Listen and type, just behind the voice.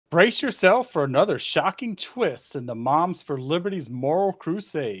Brace yourself for another shocking twist in the Moms for Liberty's moral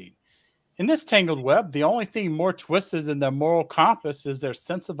crusade. In this tangled web, the only thing more twisted than their moral compass is their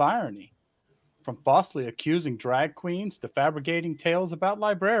sense of irony. From falsely accusing drag queens to fabricating tales about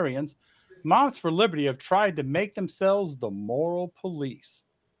librarians, Moms for Liberty have tried to make themselves the moral police.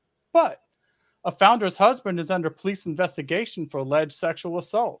 But a founder's husband is under police investigation for alleged sexual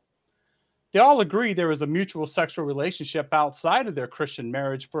assault. They all agree there was a mutual sexual relationship outside of their Christian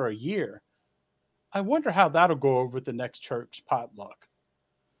marriage for a year. I wonder how that'll go over at the next church potluck.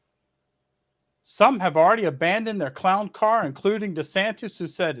 Some have already abandoned their clown car, including DeSantis, who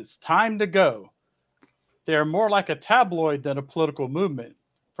said it's time to go. They are more like a tabloid than a political movement.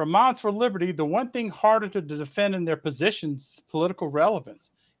 For Moms for Liberty, the one thing harder to defend in their positions is political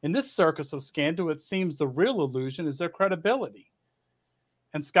relevance. In this circus of scandal, it seems the real illusion is their credibility.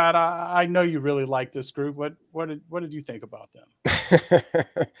 And Scott, I know you really like this group. What did you think about them?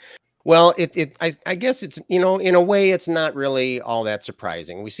 Well, I guess it's, you know, in a way, it's not really all that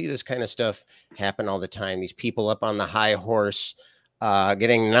surprising. We see this kind of stuff happen all the time. These people up on the high horse,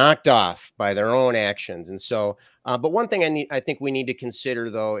 getting knocked off by their own actions. And so, but one thing I think we need to consider,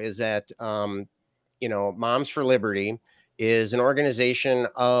 though, is that, you know, Moms for Liberty is an organization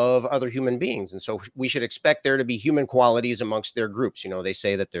of other human beings. And so we should expect there to be human qualities amongst their groups. You know, they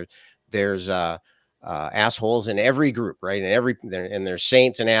say that there's assholes in every group, right? And there's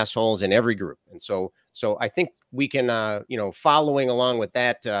saints and assholes in every group. And so I think we can, you know, following along with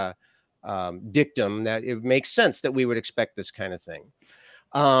that dictum, that it makes sense that we would expect this kind of thing.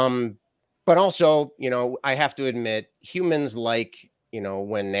 But also, you know, I have to admit, humans like, you know,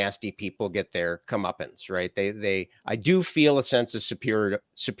 when nasty people get their comeuppance, right? I do feel a sense of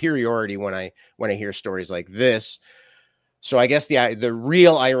superiority when I hear stories like this. So I guess the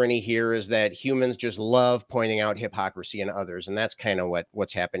real irony here is that humans just love pointing out hypocrisy in others, and that's kind of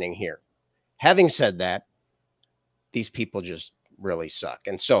what's happening here. Having said that, these people just really suck.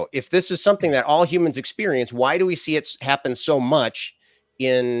 And so if this is something that all humans experience, why do we see it happen so much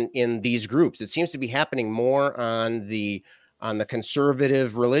in these groups? It seems to be happening more on the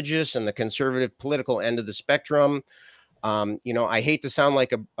conservative religious and the conservative political end of the spectrum. You know, I hate to sound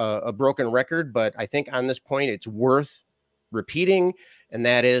like a broken record, but I think on this point it's worth repeating, and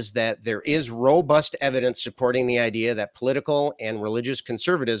that is that there is robust evidence supporting the idea that political and religious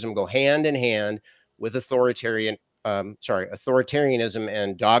conservatism go hand in hand with authoritarianism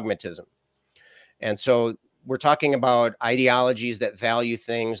and dogmatism. And so we're talking about ideologies that value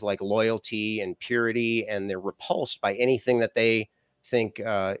things like loyalty and purity, and they're repulsed by anything that they think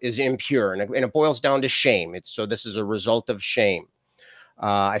is impure. And it boils down to shame. So this is a result of shame.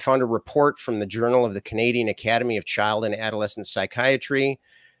 I found a report from the Journal of the Canadian Academy of Child and Adolescent Psychiatry.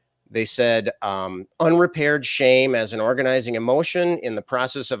 They said, unrepaired shame as an organizing emotion in the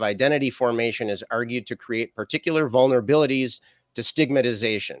process of identity formation is argued to create particular vulnerabilities to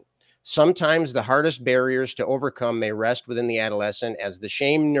stigmatization. Sometimes the hardest barriers to overcome may rest within the adolescent, as the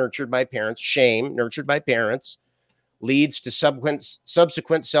shame nurtured by parents leads to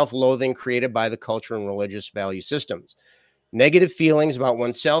subsequent self-loathing created by the culture and religious value systems. Negative feelings about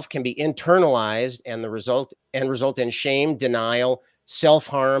oneself can be internalized and result in shame, denial,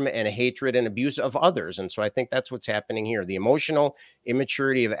 self-harm, and hatred and abuse of others. And so I think that's what's happening here. The emotional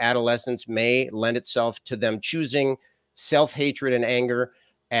immaturity of adolescents may lend itself to them choosing self-hatred and anger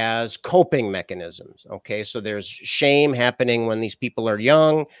as coping mechanisms. Okay, so there's shame happening when these people are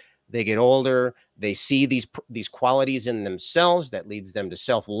young. They get older, they see these qualities in themselves that leads them to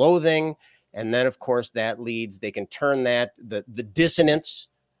self-loathing. And then, of course, they can turn the dissonance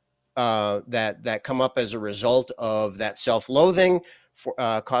that come up as a result of that self-loathing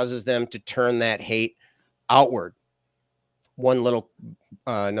causes them to turn that hate outward. One little,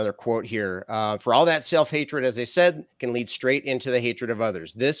 another quote here, for all that self-hatred, as I said, can lead straight into the hatred of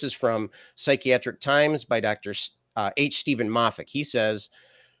others. This is from Psychiatric Times by Dr. H. Stephen Moffat. He says,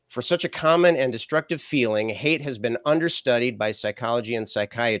 for such a common and destructive feeling, hate has been understudied by psychology and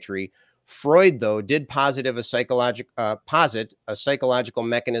psychiatry. Freud, though, did posit a psychological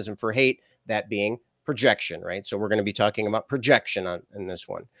mechanism for hate, that being projection, right? So we're going to be talking about projection in this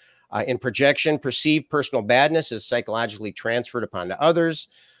one. In projection, perceived personal badness is psychologically transferred upon to others.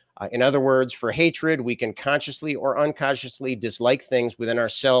 In other words, for hatred, we can consciously or unconsciously dislike things within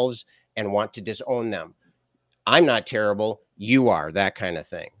ourselves and want to disown them. I'm not terrible, you are, that kind of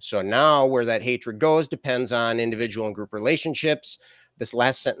thing. So now where that hatred goes depends on individual and group relationships. This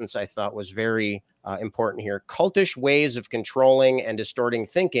last sentence I thought was very important here. Cultish ways of controlling and distorting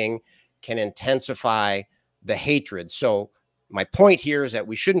thinking can intensify the hatred. So my point here is that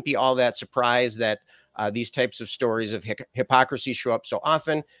we shouldn't be all that surprised that These types of stories of hypocrisy show up so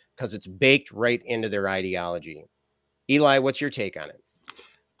often because it's baked right into their ideology. Eli, what's your take on it?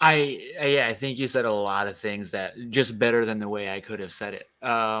 Yeah, I think you said a lot of things that just better than the way I could have said it.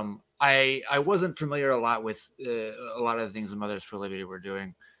 I wasn't familiar a lot with a lot of the things the Mothers for Liberty were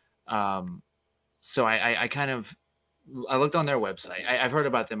doing, so I kind of I looked on their website. I've heard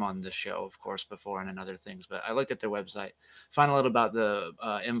about them on this show, of course, before and in other things, but I looked at their website, found out about the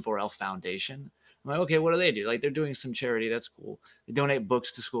M4L Foundation. I'm like, okay, what do they do? Like, they're doing some charity. That's cool. They donate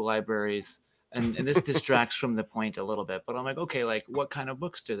books to school libraries. And this distracts from the point a little bit. But I'm like, okay, like, what kind of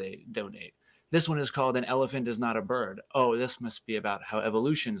books do they donate? This one is called An Elephant is Not a Bird. Oh, this must be about how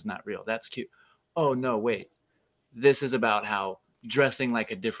evolution is not real. That's cute. Oh, no, wait. This is about how dressing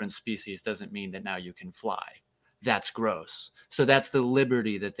like a different species doesn't mean that now you can fly. That's gross. So that's the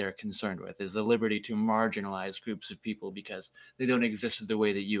liberty that they're concerned with, is the liberty to marginalize groups of people because they don't exist the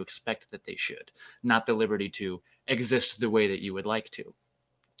way that you expect that they should, not the liberty to exist the way that you would like to.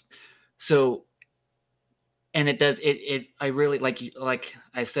 So, and it does, I really, like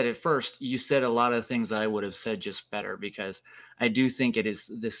I said at first, you said a lot of things that I would have said just better, because I do think it is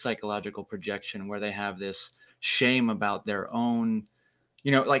this psychological projection where they have this shame about their own,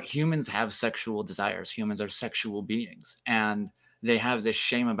 like humans have sexual desires. Humans are sexual beings, and they have this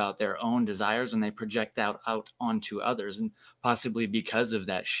shame about their own desires, and they project out onto others. And possibly because of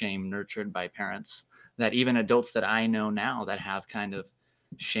that shame nurtured by parents, that even adults that I know now that have kind of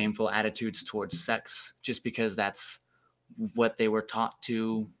shameful attitudes towards sex, just because that's what they were taught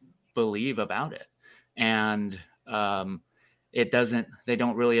to believe about it. And they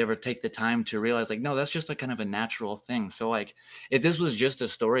don't really ever take the time to realize, like, no, that's just like kind of a natural thing. So like, if this was just a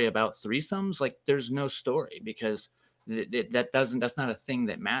story about threesomes, like, there's no story, because that's not a thing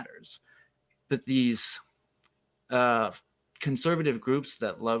that matters. But these conservative groups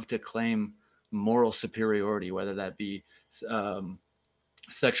that love to claim moral superiority, whether that be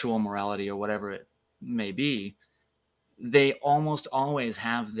sexual morality or whatever it may be, they almost always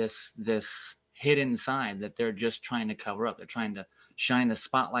have this hidden side that they're just trying to cover up. They're trying to shine the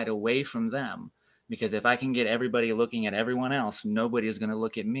spotlight away from them, because if I can get everybody looking at everyone else, nobody is going to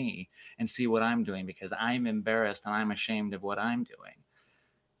look at me and see what I'm doing, because I'm embarrassed and I'm ashamed of what I'm doing.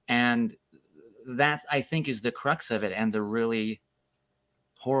 And that, I think, is the crux of it. And the really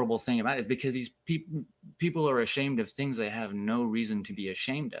horrible thing about it is because these people are ashamed of things they have no reason to be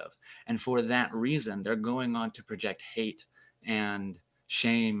ashamed of. And for that reason, they're going on to project hate and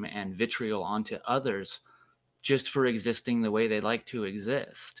shame and vitriol onto others just for existing the way they like to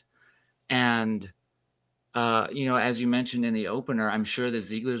exist. And, as you mentioned in the opener, I'm sure the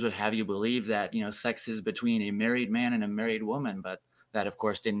Zieglers would have you believe that, sex is between a married man and a married woman, but that, of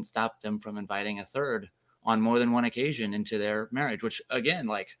course, didn't stop them from inviting a third on more than one occasion into their marriage, which, again,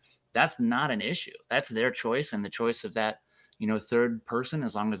 like, that's not an issue. That's their choice, and the choice of that, third person,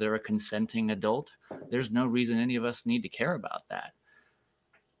 as long as they're a consenting adult. There's no reason any of us need to care about that.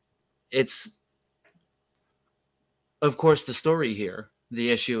 It's, of course, the story here. The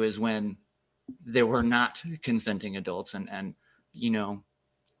issue is when there were not consenting adults, and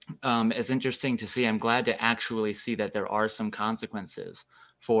it's interesting to see. I'm glad to actually see that there are some consequences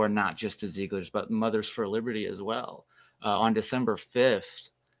for not just the Zieglers, but Mothers for Liberty as well. On December 5th,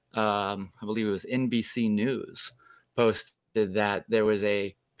 I believe it was NBC News posted that there was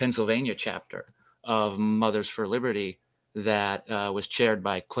a Pennsylvania chapter of Mothers for Liberty that was chaired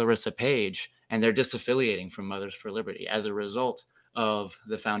by Clarissa Page, and they're disaffiliating from Mothers for Liberty as a result of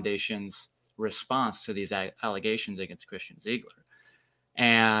the foundation's response to these allegations against Christian Ziegler.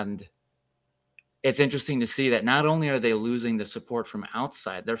 And it's interesting to see that not only are they losing the support from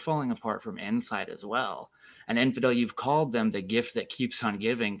outside, they're falling apart from inside as well. And Infidel, you've called them the gift that keeps on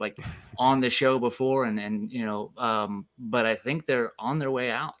giving, like on the show before, but I think they're on their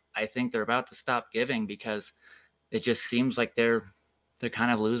way out. I think they're about to stop giving, because it just seems like they're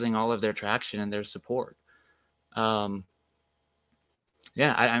kind of losing all of their traction and their support.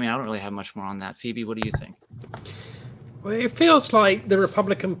 Yeah, I mean, I don't really have much more on that. Phoebe, what do you think? Well, it feels like the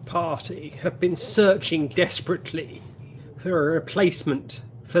Republican Party have been searching desperately for a replacement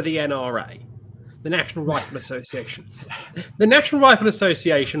for the NRA, the National Rifle Association. The National Rifle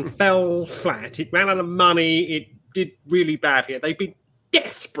Association fell flat. It ran out of money. It did really bad here. They've been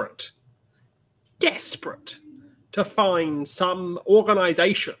desperate to find some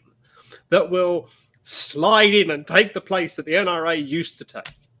organization that will slide in and take the place that the NRA used to take.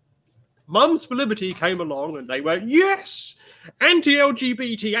 Mums for Liberty came along and they went, yes,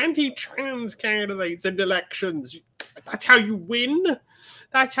 anti-LGBT, anti-trans candidates and elections. That's how you win.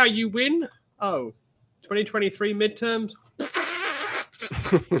 That's how you win. Oh, 2023 midterms.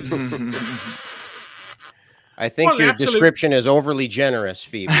 I think What an your absolute- description is overly generous,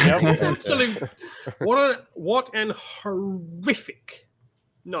 Phoebe. Absolute. What an horrific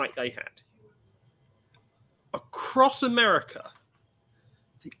night they had. Across America,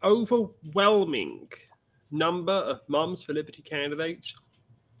 the overwhelming number of Mums for Liberty candidates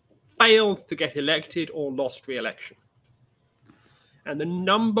failed to get elected or lost re-election. And the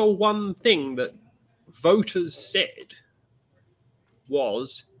number one thing that voters said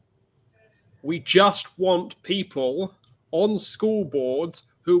was, we just want people on school boards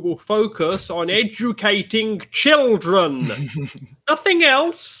who will focus on educating children. Nothing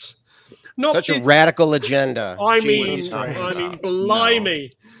else. Not Such this, a radical agenda. I Jeez. mean,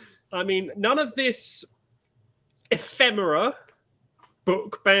 blimey. No. I mean, none of this ephemera,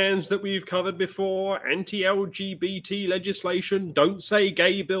 book bans that we've covered before, anti-LGBT legislation, don't say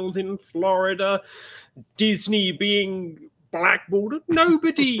gay bills in Florida, Disney being blackballed.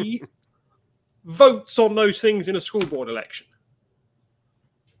 Nobody votes on those things in a school board election.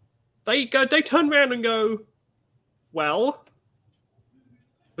 They turn around and go, well,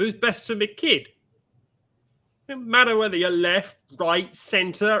 who's best for my kid? It doesn't matter whether you're left, right,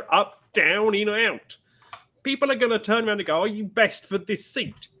 centre, up, down, in or out. People are going to turn around and go, are you best for this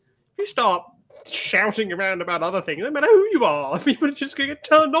seat? If you start shouting around about other things, no matter who you are, people are just going to get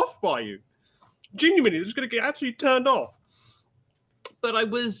turned off by you. Genuinely, they're just going to get absolutely turned off. But I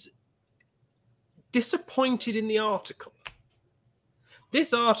was disappointed in the article.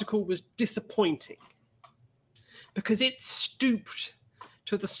 This article was disappointing because it stooped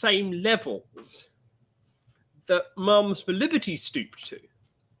to the same levels that Mums for Liberty stooped to.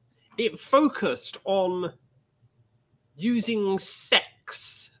 It focused on using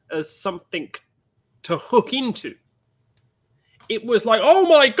sex as something to hook into. It was like, oh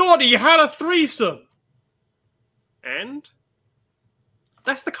my God, he had a threesome. And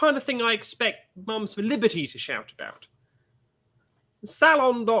that's the kind of thing I expect Mums for Liberty to shout about.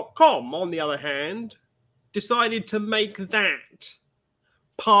 Salon.com, on the other hand, decided to make that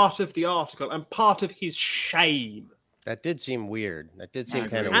part of the article and part of his shame. That did seem weird. That did seem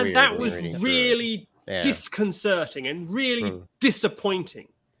kind of And weird. that was really disconcerting and really disappointing.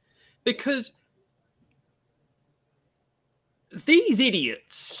 Because these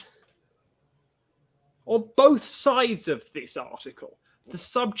idiots, on both sides of this article, the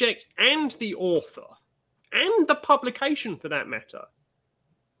subject and the author, and the publication for that matter,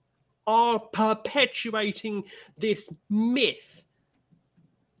 are perpetuating this myth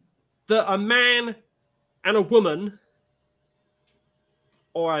that a man and a woman,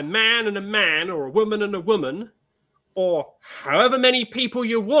 or a man and a man, or a woman and a woman, or however many people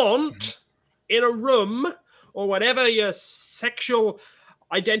you want in a room, or whatever your sexual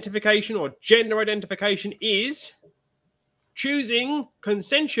identification or gender identification is, choosing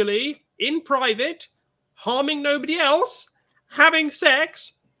consensually in private, harming nobody else, having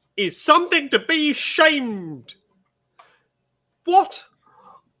sex, is something to be shamed. What?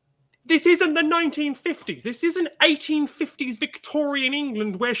 This isn't the 1950s. This isn't 1850s Victorian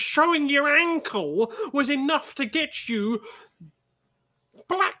England where showing your ankle was enough to get you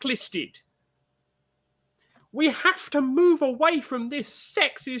blacklisted. We have to move away from this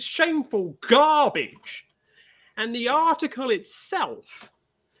sex is shameful garbage. And the article itself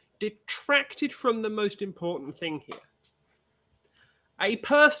detracted from the most important thing here. A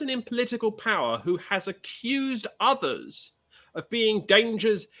person in political power who has accused others of being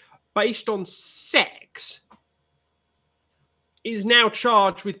dangers based on sex is now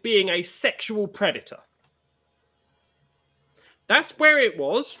charged with being a sexual predator. That's where it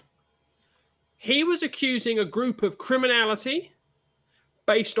was. He was accusing a group of criminality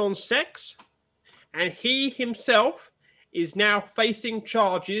based on sex, and he himself is now facing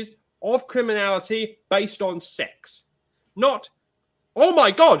charges of criminality based on sex. Not, oh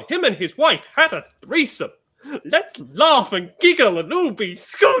my God, him and his wife had a threesome. Let's laugh and giggle and all be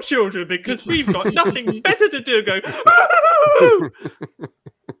schoolchildren because we've got nothing better to do. Go, ooh!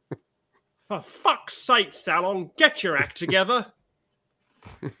 For fuck's sake, Salon, get your act together.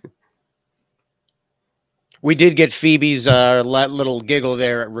 We did get Phoebe's little giggle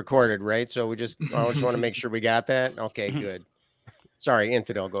there recorded, right? So I just want to make sure we got that. Okay, good. Sorry,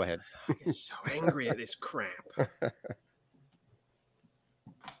 Infidel, go ahead. I'm so angry at this crap.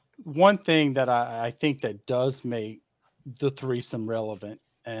 One thing that I think that does make the threesome relevant,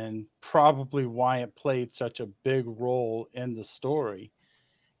 and probably why it played such a big role in the story,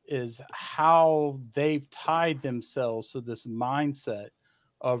 is how they've tied themselves to this mindset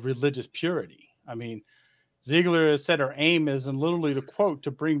of religious purity. I mean, Ziegler has said her aim is, and literally to quote,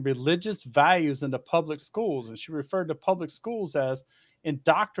 to bring religious values into public schools. And she referred to public schools as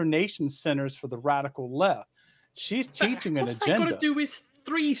indoctrination centers for the radical left. She's teaching an What's that got to agenda. do with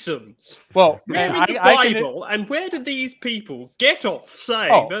threesomes? Well, Where in the Bible, and where do these people get off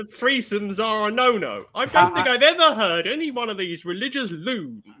saying that threesomes are a no-no? I don't think I've ever heard any one of these religious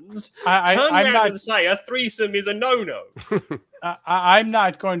loons turn around and say a threesome is a no-no. I'm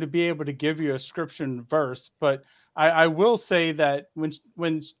not going to be able to give you a scripture and verse, but I will say that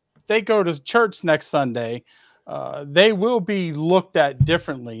when they go to church next Sunday, they will be looked at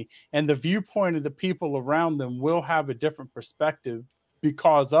differently, and the viewpoint of the people around them will have a different perspective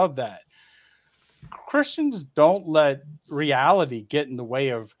because of that. Christians don't let reality get in the way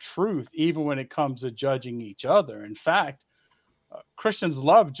of truth, even when it comes to judging each other. In fact, Christians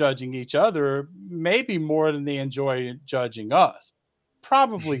love judging each other, maybe more than they enjoy judging us.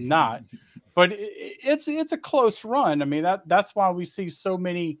 Probably not, but it's a close run. I mean, that's why we see so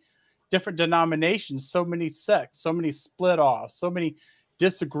many different denominations, so many sects, so many split offs, so many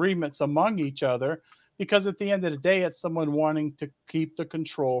disagreements among each other, because at the end of the day, it's someone wanting to keep the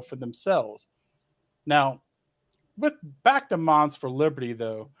control for themselves. Now, back to Moms for Liberty,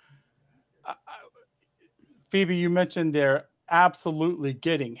 though, Phoebe, you mentioned they're absolutely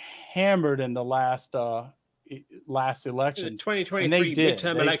getting hammered in the last elections. 2023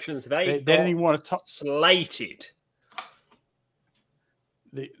 midterm elections, they didn't even want to talk. Slated.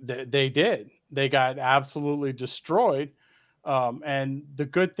 They did. They got absolutely destroyed. And the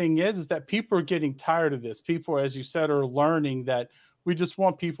good thing is that people are getting tired of this. People, as you said, are learning that we just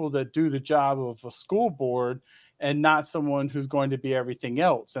want people that do the job of a school board and not someone who's going to be everything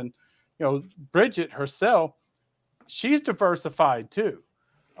else. And, you know, Bridget herself, she's diversified too.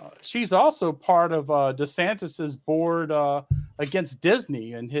 She's also part of DeSantis's board against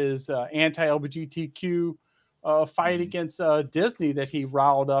Disney and his anti-LGBTQ fight against Disney that he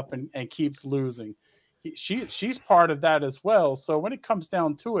riled up and keeps losing. She's part of that as well. So when it comes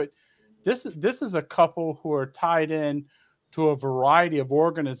down to it, this is a couple who are tied in to a variety of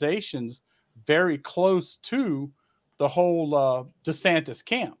organizations very close to the whole DeSantis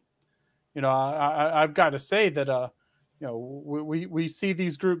camp. You know, I've got to say that you know, we see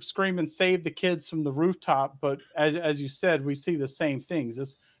these groups screaming, "Save the kids" from the rooftop, but as you said, we see the same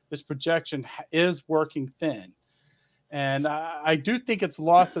things. This projection is working thin. And I do think it's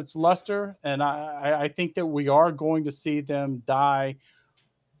lost its luster. And I think that we are going to see them die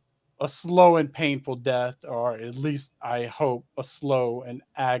a slow and painful death, or at least I hope a slow and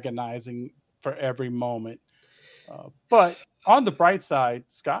agonizing for every moment. But on the bright side,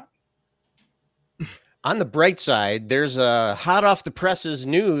 Scott? On the bright side, there's a hot off the presses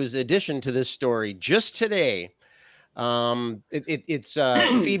news addition to this story just today. It's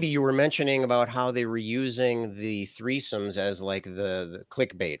Phoebe, you were mentioning about how they were using the threesomes as like the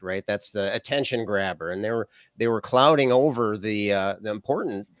clickbait, right? That's the attention grabber, and they were clouding over the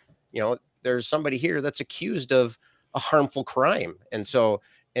important, you know, there's somebody here that's accused of a harmful crime, and so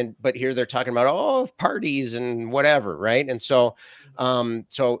but here they're talking about parties and whatever, right? And so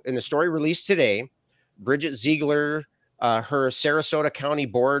so in the story released today, Bridget Ziegler, her Sarasota County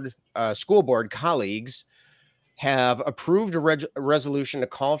board school board colleagues have approved a resolution to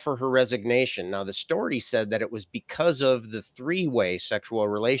call for her resignation. Now, the story said that it was because of the three-way sexual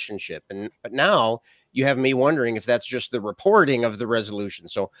relationship. But now you have me wondering if that's just the reporting of the resolution.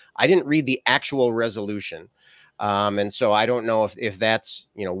 So I didn't read the actual resolution. And so I don't know if that's,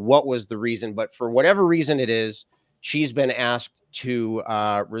 you know, what was the reason, but for whatever reason it is, she's been asked to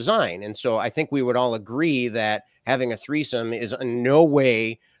resign. And so I think we would all agree that having a threesome is in no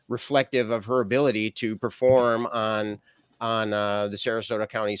way reflective of her ability to perform on the Sarasota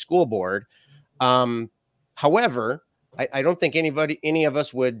County School Board. However, I don't think any of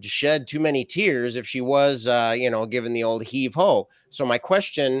us would shed too many tears if she was, you know, given the old heave ho. So my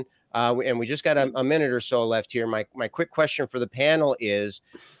question, and we just got a minute or so left here. My quick question for the panel is,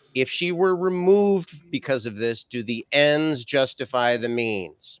 if she were removed because of this, do the ends justify the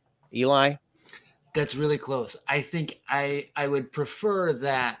means? Eli? That's really close. I think I would prefer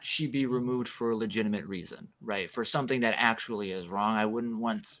that she be removed for a legitimate reason, right? For something that actually is wrong. I wouldn't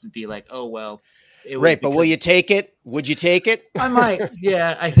want to be like, oh, well. Right, but will you take it? Would you take it? I might.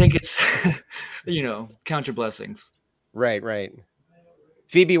 Yeah, I think it's, you know, count your blessings. Right, right.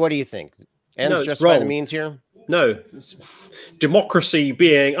 Phoebe, what do you think? Ends justify the means here? No. It's democracy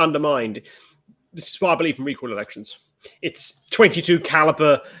being undermined. This is why I believe in recall elections. It's 22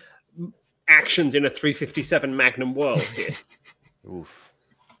 caliber actions in a 357 Magnum world here. Oof.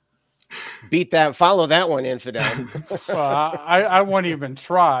 Beat that. Follow that one, infidel. Well, I won't even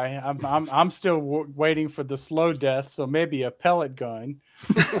try. I'm still waiting for the slow death, so maybe a pellet gun.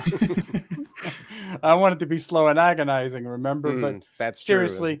 I want it to be slow and agonizing. Remember, but that's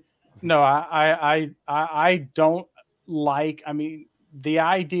seriously, No, I don't like. I mean, the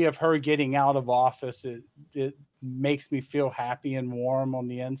idea of her getting out of office, it makes me feel happy and warm on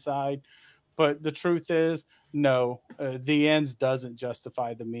the inside. But the truth is, no, the ends doesn't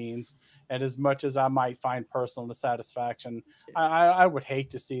justify the means. And as much as I might find personal satisfaction, I would hate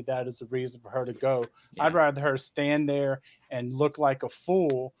to see that as a reason for her to go. Yeah. I'd rather her stand there and look like a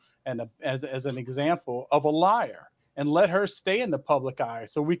fool and as an example of a liar, and let her stay in the public eye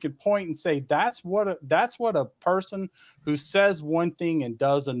so we can point and say that's what a person who says one thing and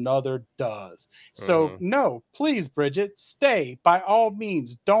does another does. So no, please, Bridget, stay. By all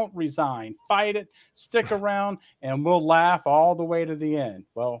means, don't resign. Fight it, stick around, and we'll laugh all the way to the end.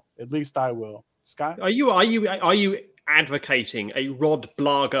 Well, at least I will. Scott? Are you advocating a Rod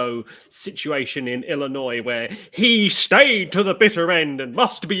Blago situation in Illinois where he stayed to the bitter end and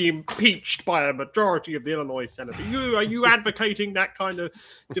must be impeached by a majority of the Illinois Senate? Are you advocating that kind of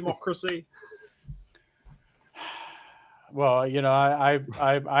democracy? Well, you know,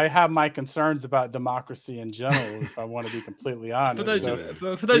 I have my concerns about democracy in general, if I want to be completely honest.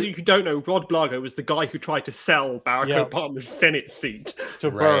 For those of you who don't know, Rod Blago was the guy who tried to sell Barack Yep. Obama's Senate seat. To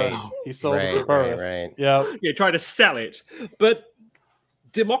Burris. He sold it to Burris. Yeah. Yeah, try to sell it. But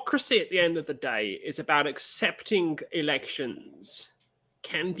democracy at the end of the day is about accepting elections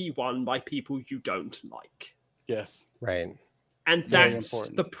can be won by people you don't like. Yes. Right. And Very that's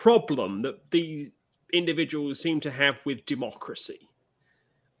important. the problem that the individuals seem to have with democracy.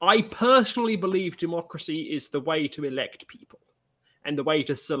 I personally believe democracy is the way to elect people and the way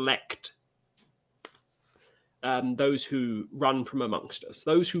to select those who run from amongst us,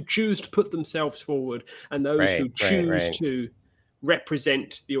 those who choose to put themselves forward, and those who choose to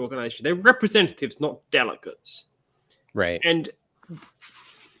represent the organization. They're representatives, not delegates. Right. And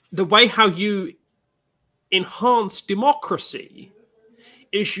the way how you enhance democracy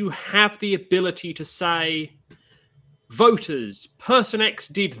is you have the ability to say, voters, person X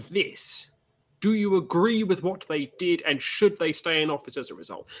did this. Do you agree with what they did, and should they stay in office as a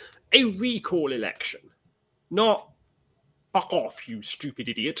result? A recall election, not fuck off, you stupid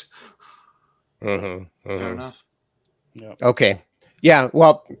idiot. Fair enough. Yeah. Okay. Yeah.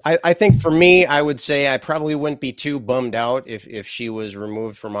 Well, I think for me, I would say I probably wouldn't be too bummed out if she was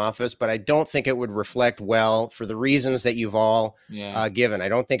removed from office, but I don't think it would reflect well for the reasons that you've all given. I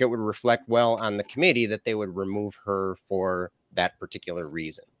don't think it would reflect well on the committee that they would remove her for that particular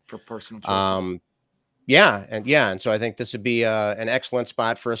reason. For personal choices. And so I think this would be an excellent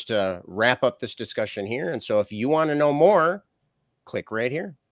spot for us to wrap up this discussion here. And so if you want to know more, click right here.